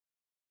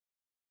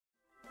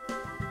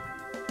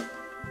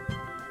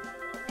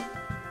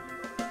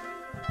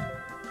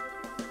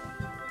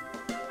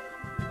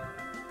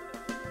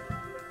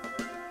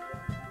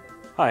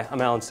Hi,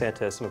 I'm Alan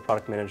Santos. I'm a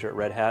product manager at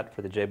Red Hat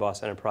for the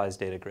Jboss Enterprise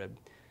Data Grid.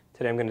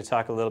 Today I'm going to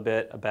talk a little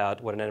bit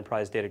about what an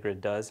enterprise data grid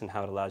does and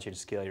how it allows you to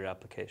scale your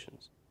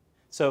applications.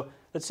 So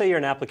let's say you're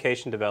an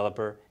application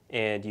developer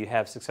and you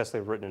have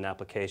successfully written an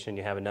application,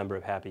 you have a number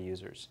of happy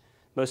users.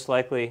 Most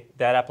likely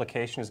that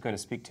application is going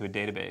to speak to a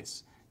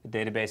database. The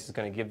database is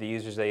going to give the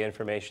users the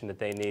information that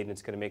they need, and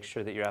it's going to make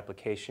sure that your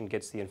application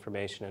gets the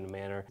information in a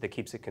manner that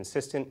keeps it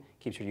consistent,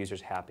 keeps your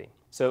users happy.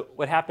 So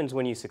what happens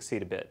when you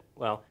succeed a bit?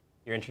 Well,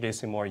 you're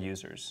introducing more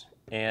users.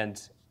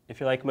 And if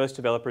you're like most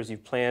developers,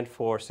 you've planned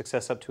for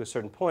success up to a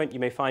certain point, you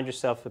may find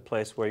yourself at a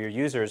place where your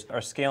users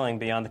are scaling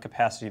beyond the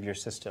capacity of your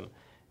system.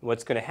 And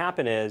what's going to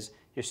happen is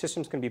your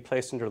system's going to be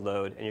placed under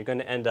load, and you're going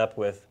to end up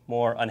with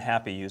more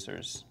unhappy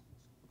users.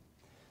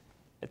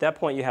 At that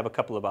point, you have a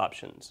couple of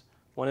options.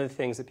 One of the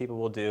things that people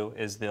will do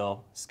is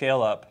they'll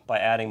scale up by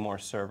adding more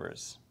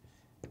servers,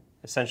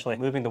 essentially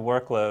moving the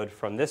workload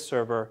from this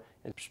server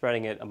and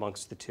spreading it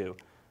amongst the two.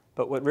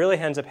 But what really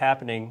ends up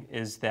happening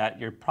is that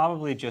you're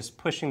probably just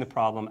pushing the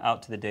problem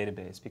out to the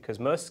database, because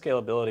most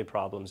scalability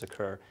problems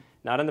occur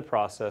not in the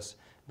process,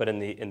 but in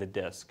the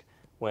disk.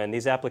 When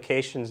these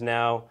applications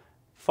now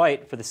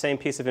fight for the same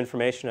piece of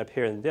information up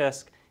here in the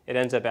disk, it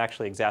ends up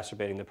actually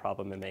exacerbating the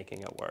problem and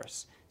making it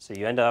worse. So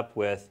you end up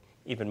with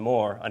even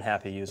more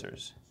unhappy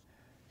users.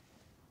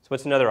 So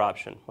what's another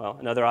option? Well,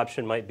 another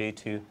option might be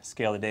to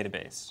scale the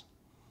database.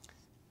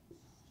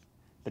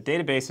 But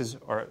databases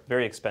are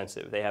very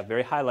expensive. They have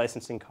very high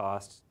licensing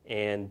costs,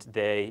 and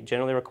they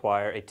generally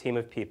require a team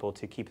of people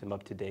to keep them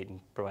up to date and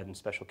provide them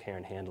special care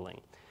and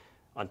handling.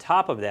 On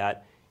top of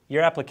that,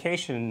 your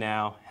application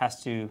now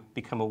has to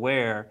become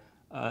aware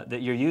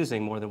that you're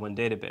using more than one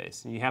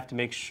database. And you have to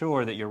make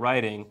sure that you're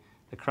writing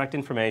the correct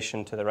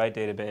information to the right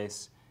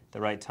database at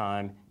the right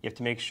time. You have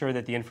to make sure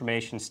that the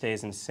information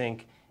stays in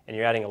sync, and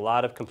you're adding a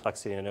lot of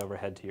complexity and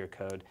overhead to your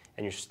code,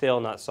 and you're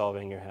still not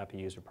solving your happy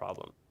user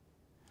problem.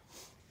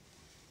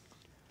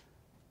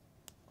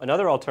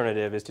 Another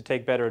alternative is to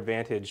take better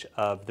advantage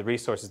of the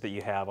resources that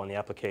you have on the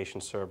application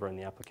server and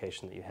the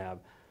application that you have.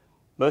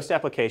 Most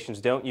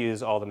applications don't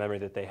use all the memory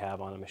that they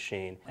have on a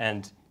machine,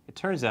 and it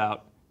turns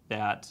out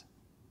that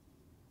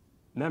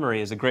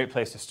memory is a great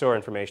place to store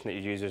information that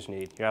your users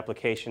need. Your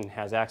application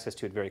has access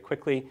to it very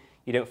quickly.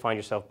 You don't find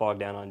yourself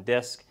bogged down on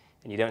disk,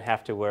 and you don't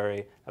have to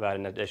worry about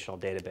an additional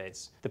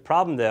database. The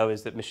problem, though,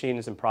 is that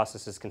machines and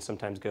processes can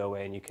sometimes go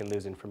away, and you can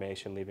lose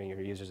information, leaving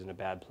your users in a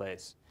bad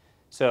place.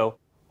 So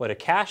what a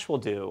cache will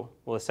do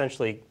will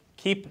essentially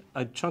keep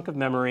a chunk of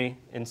memory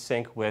in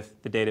sync with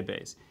the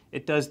database.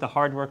 It does the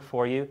hard work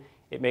for you.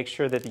 It makes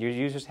sure that your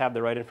users have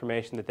the right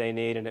information that they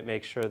need, and it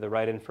makes sure the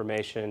right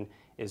information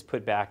is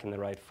put back in the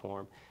right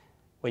form.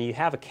 When you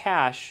have a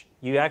cache,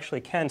 you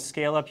actually can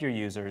scale up your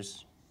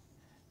users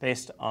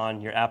based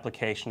on your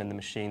application and the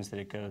machines that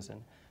it goes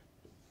in.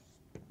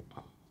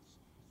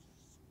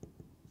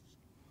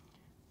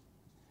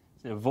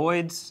 It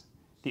avoids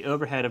the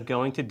overhead of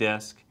going to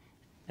disk,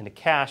 and the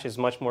cache is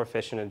much more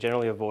efficient and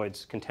generally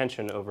avoids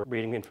contention over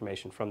reading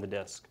information from the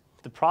disk.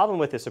 The problem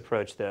with this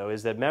approach, though,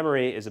 is that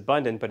memory is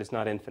abundant, but it's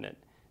not infinite.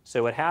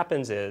 So what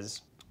happens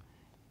is,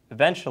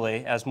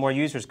 eventually, as more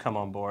users come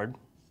on board,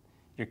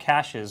 your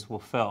caches will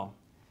fill.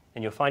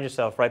 And you'll find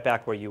yourself right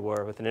back where you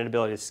were with an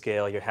inability to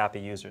scale your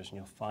happy users, and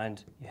you'll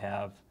find you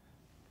have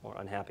more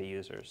unhappy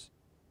users.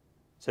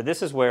 So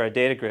this is where a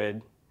data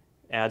grid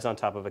adds on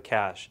top of a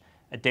cache.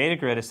 A data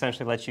grid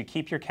essentially lets you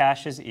keep your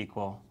caches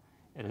equal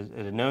at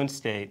a known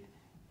state,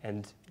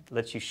 and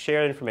lets you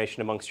share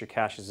information amongst your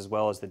caches as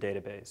well as the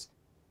database.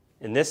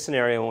 In this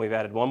scenario, when we've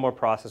added one more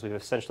process, we've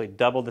essentially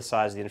doubled the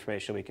size of the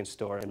information we can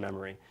store in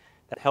memory.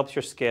 That helps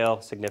your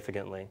scale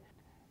significantly.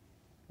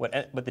 What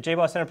the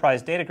Jboss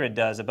Enterprise Data Grid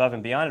does above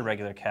and beyond a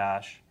regular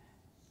cache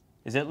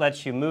is it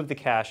lets you move the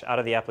cache out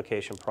of the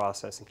application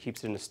process and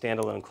keeps it in a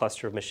standalone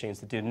cluster of machines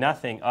that do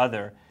nothing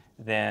other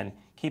than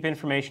keep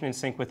information in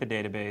sync with the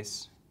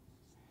database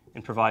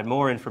and provide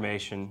more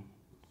information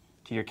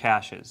to your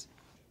caches.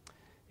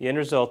 The end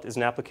result is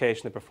an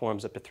application that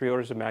performs up to 3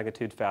 orders of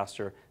magnitude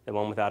faster than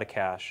one without a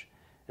cache,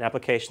 an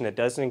application that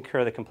doesn't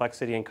incur the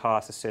complexity and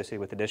costs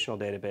associated with additional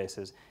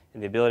databases,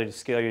 and the ability to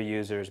scale your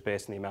users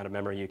based on the amount of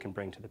memory you can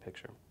bring to the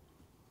picture.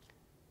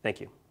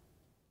 Thank you.